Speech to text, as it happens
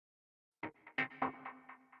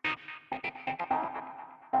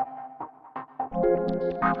My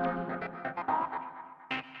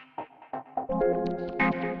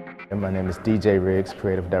name is DJ Riggs,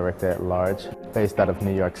 Creative Director at Large, based out of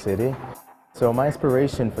New York City. So my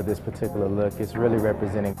inspiration for this particular look is really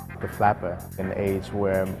representing the flapper in an age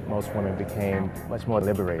where most women became much more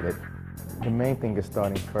liberated. The main thing is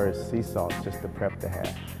starting first, sea salt, just to prep the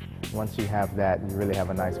hair. Once you have that, you really have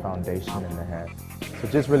a nice foundation in the hair. So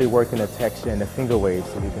just really working the texture and the finger waves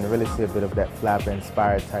so you can really see a bit of that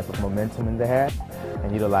flapper-inspired type of momentum in the hair,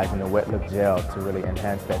 and utilizing the wet look gel to really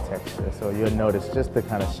enhance that texture. So you'll notice just the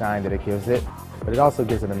kind of shine that it gives it, but it also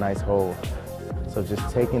gives it a nice hold. So just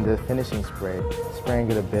taking the finishing spray, spraying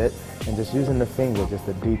it a bit, and just using the finger just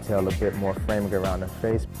to detail a bit more, framing around the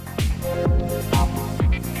face.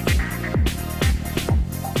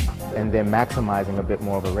 And then maximizing a bit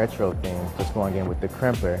more of a retro theme, just going in with the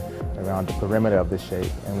crimper around the perimeter of the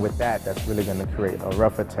shape. And with that, that's really going to create a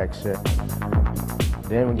rougher texture.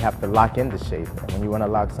 Then you have to lock in the shape. And when you want to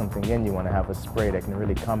lock something in, you want to have a spray that can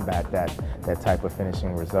really combat that type of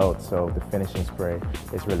finishing result. So the finishing spray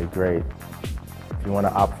is really great. If you want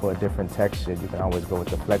to opt for a different texture, you can always go with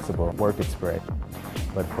the flexible work it spray.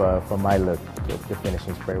 But for my look, the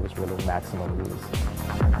finishing spray was really maximum use.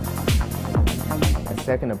 The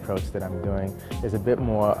second approach that I'm doing is a bit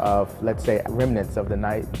more of, let's say, remnants of the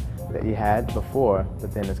night that you had before,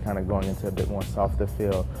 but then it's kind of going into a bit more softer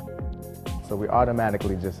feel. So we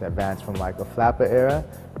automatically just advance from like a flapper era,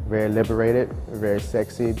 very liberated, very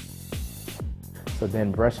sexy. So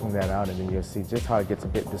then brushing that out, and then you'll see just how it gets a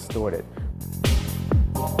bit distorted.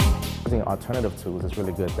 Using alternative tools, it's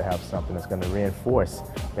really good to have something that's going to reinforce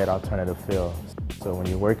that alternative feel. So when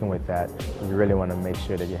you're working with that, you really want to make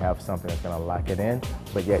sure that you have something that's going to lock it in,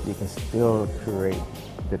 but yet you can still create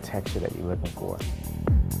the texture that you're looking for.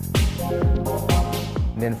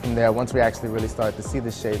 And then from there, once we actually really start to see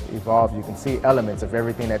the shape evolve, you can see elements of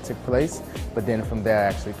everything that took place, but then from there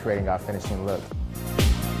actually creating our finishing look.